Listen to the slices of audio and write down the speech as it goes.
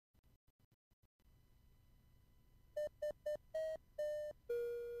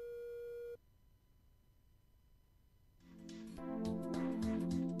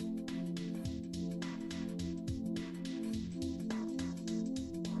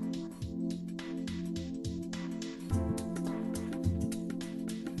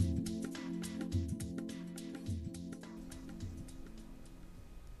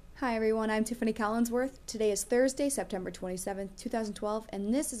Hi everyone, I'm Tiffany Collinsworth. Today is Thursday, September 27th, 2012,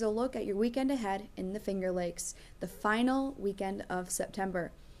 and this is a look at your weekend ahead in the Finger Lakes, the final weekend of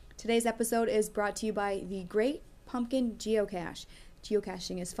September. Today's episode is brought to you by the Great Pumpkin Geocache.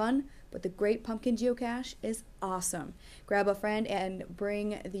 Geocaching is fun, but the Great Pumpkin Geocache is awesome. Grab a friend and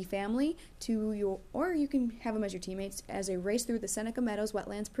bring the family to your, or you can have them as your teammates, as a race through the Seneca Meadows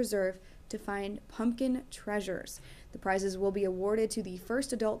Wetlands Preserve to find pumpkin treasures. The prizes will be awarded to the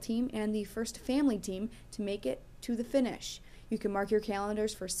first adult team and the first family team to make it to the finish. You can mark your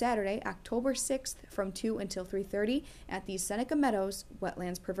calendars for Saturday, October 6th from 2 until 3:30 at the Seneca Meadows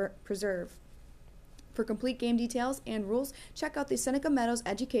Wetlands Preserve. For complete game details and rules, check out the Seneca Meadows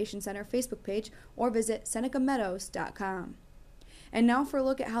Education Center Facebook page or visit senecameadows.com. And now for a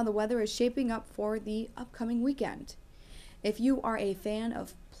look at how the weather is shaping up for the upcoming weekend. If you are a fan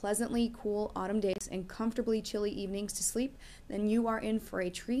of pleasantly cool autumn days and comfortably chilly evenings to sleep, then you are in for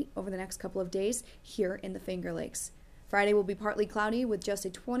a treat over the next couple of days here in the Finger Lakes. Friday will be partly cloudy with just a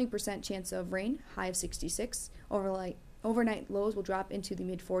 20% chance of rain, high of 66. Overnight lows will drop into the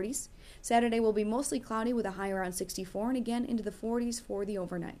mid-40s. Saturday will be mostly cloudy with a high around 64 and again into the 40s for the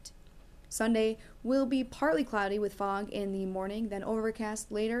overnight. Sunday will be partly cloudy with fog in the morning, then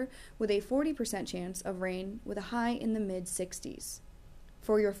overcast later with a 40% chance of rain with a high in the mid-60s.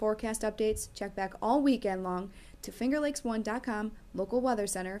 For your forecast updates, check back all weekend long to fingerlakes1.com local weather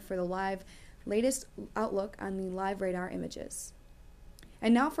center for the latest outlook on the live radar images.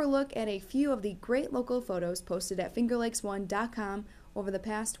 And now for a look at a few of the great local photos posted at fingerlakes1.com over the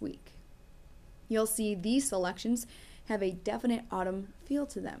past week. You'll see these selections have a definite autumn feel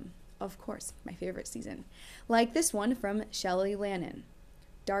to them. Of course, my favorite season. Like this one from Shelley Lannon.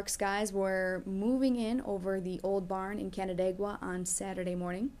 Dark skies were moving in over the old barn in Canandaigua on Saturday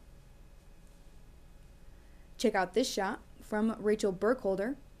morning. Check out this shot from Rachel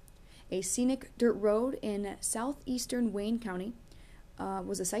Burkholder. A scenic dirt road in southeastern Wayne County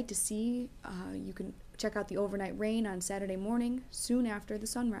was a sight to see. You can check out the overnight rain on Saturday morning soon after the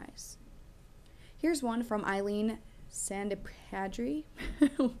sunrise. Here's one from Eileen Sandipadri.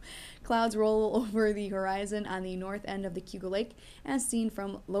 Clouds roll over the horizon on the north end of the Cuga Lake as seen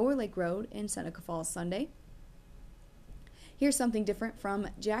from Lower Lake Road in Seneca Falls Sunday. Here's something different from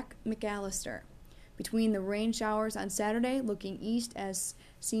Jack McAllister. Between the rain showers on Saturday, looking east as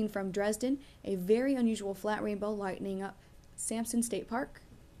seen from Dresden, a very unusual flat rainbow lighting up Sampson State Park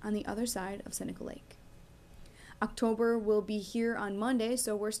on the other side of Seneca Lake. October will be here on Monday,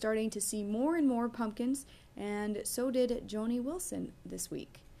 so we're starting to see more and more pumpkins, and so did Joni Wilson this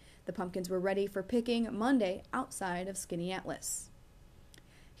week. The pumpkins were ready for picking Monday outside of Skinny Atlas.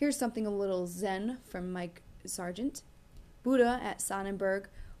 Here's something a little zen from Mike Sargent. Buddha at Sonnenberg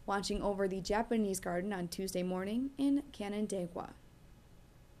watching over the Japanese garden on Tuesday morning in Canandaigua.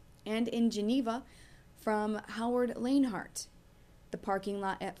 And in Geneva from Howard Lanehart. The parking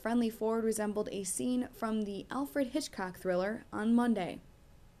lot at Friendly Ford resembled a scene from the Alfred Hitchcock thriller on Monday.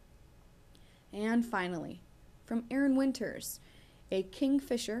 And finally, from Aaron Winters, a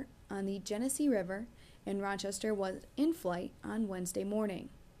kingfisher on the Genesee River in Rochester was in flight on Wednesday morning.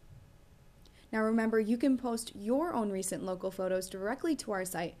 Now remember, you can post your own recent local photos directly to our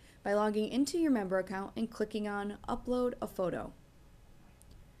site by logging into your member account and clicking on Upload a Photo.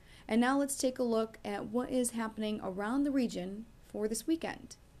 And now let's take a look at what is happening around the region for this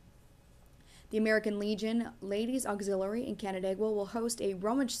weekend. The American Legion Ladies Auxiliary in Canandaigua will host a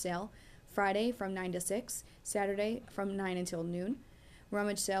rummage sale Friday from 9 to 6, Saturday from 9 until noon.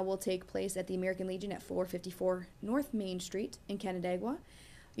 Rummage sale will take place at the American Legion at 454 North Main Street in Canandaigua.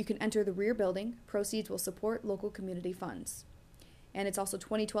 You can enter the rear building. Proceeds will support local community funds. And it's also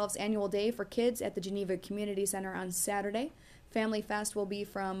 2012's annual day for kids at the Geneva Community Center on Saturday. Family Fest will be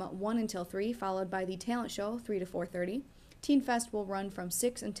from 1 until 3, followed by the talent show 3 to 4:30. Teen Fest will run from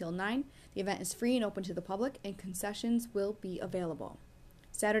 6 until 9. The event is free and open to the public, and concessions will be available.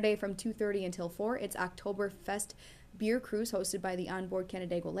 Saturday from 2:30 until 4, it's Oktoberfest Beer Cruise hosted by the Onboard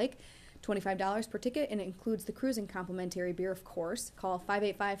Canandaigua Lake. $25 per ticket, and it includes the cruise and complimentary beer, of course. Call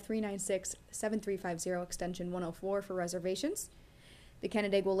 585-396-7350, extension 104 for reservations. The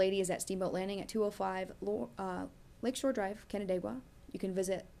Canandaigua Lady is at Steamboat Landing at 205 Lakeshore Drive, Canandaigua. You can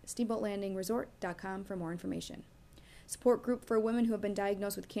visit steamboatlandingresort.com for more information. Support group for women who have been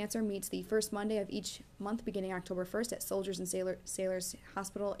diagnosed with cancer meets the first Monday of each month beginning October 1st at Soldiers and Sailors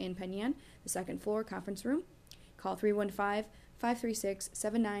Hospital in Penyan, the second floor conference room. Call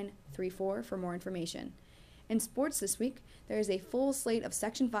 315-536-7934 for more information. In sports this week, there is a full slate of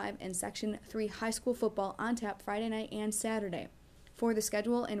Section 5 and Section 3 high school football on tap Friday night and Saturday. For the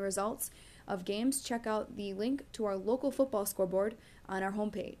schedule and results of games, check out the link to our local football scoreboard on our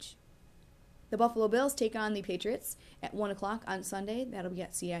homepage. The Buffalo Bills take on the Patriots at 1 o'clock on Sunday. That'll be on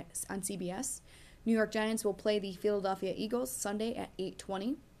CBS. New York Giants will play the Philadelphia Eagles Sunday at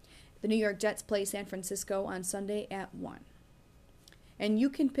 8:20. The New York Jets play San Francisco on Sunday at 1. And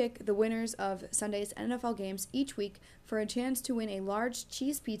you can pick the winners of Sunday's NFL games each week for a chance to win a large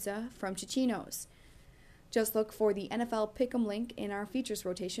cheese pizza from Cicino's. Just look for the NFL Pick'em link in our features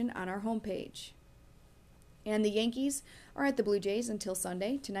rotation on our homepage. And the Yankees are at the Blue Jays until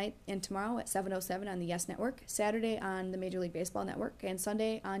Sunday, tonight and tomorrow at 7:07 on the Yes Network, Saturday on the Major League Baseball Network, and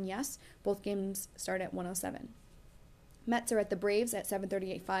Sunday on Yes. Both games start at 1:07. Mets are at the Braves at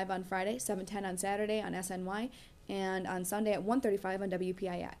 7:38.5 on Friday, 7:10 on Saturday on SNY, and on Sunday at 1:35 on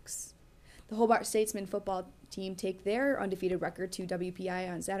WPIX. The Hobart Statesman football team take their undefeated record to WPI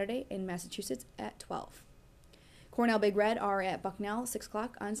on Saturday in Massachusetts at 12. Cornell Big Red are at Bucknell 6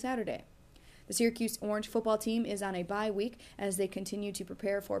 o'clock on Saturday. The Syracuse Orange football team is on a bye week as they continue to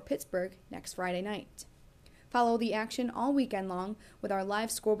prepare for Pittsburgh next Friday night. Follow the action all weekend long with our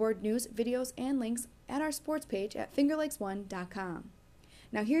live scoreboard news, videos, and links at our sports page at fingerlakes1.com.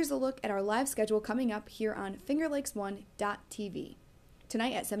 Now here's a look at our live schedule coming up here on fingerlakes1.tv.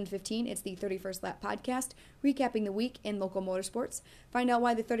 Tonight at 7:15, it's the 31st Lap podcast, recapping the week in local motorsports. Find out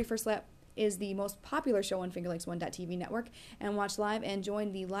why the 31st Lap is the most popular show on fingerlakes1.tv network, and watch live and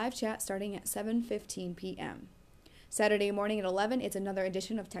join the live chat starting at 7:15 p.m. Saturday morning at 11, it's another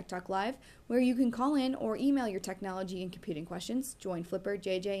edition of Tech Talk Live, where you can call in or email your technology and computing questions. Join Flipper,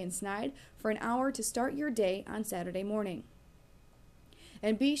 JJ, and Snide for an hour to start your day on Saturday morning.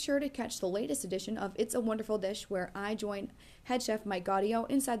 And be sure to catch the latest edition of It's a Wonderful Dish, where I join head chef Mike Gaudio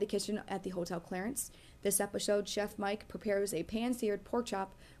inside the kitchen at the Hotel Clarence. This episode, Chef Mike prepares a pan-seared pork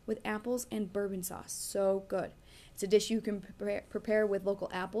chop with apples and bourbon sauce. So good. It's a dish you can prepare with local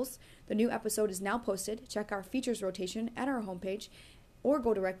apples. The new episode is now posted. Check our features rotation at our homepage, or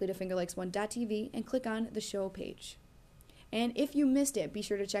go directly to fingerlakes1.tv and click on the show page. And if you missed it, be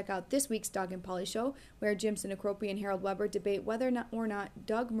sure to check out this week's Doug and Polly Show, where Jim Sinacropi and Harold Weber debate whether or not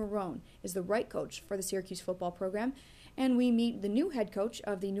Doug Marrone is the right coach for the Syracuse football program, and we meet the new head coach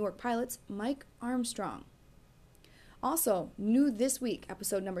of the Newark Pilots, Mike Armstrong. Also, new this week,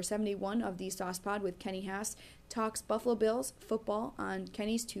 episode number 71 of the Sauce Pod with Kenny Haas talks Buffalo Bills football on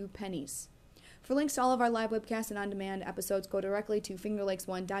Kenny's Two Pennies. For links to all of our live webcasts and on-demand episodes, go directly to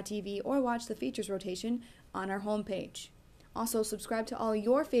fingerlakes1.tv or watch the features rotation on our homepage. Also, subscribe to all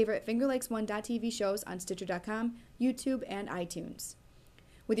your favorite fingerlakes1.tv shows on Stitcher.com, YouTube, and iTunes.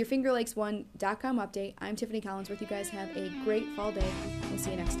 With your fingerlakes1.com update, I'm Tiffany Collinsworth. You guys have a great fall day. We'll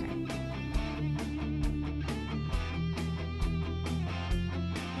see you next time.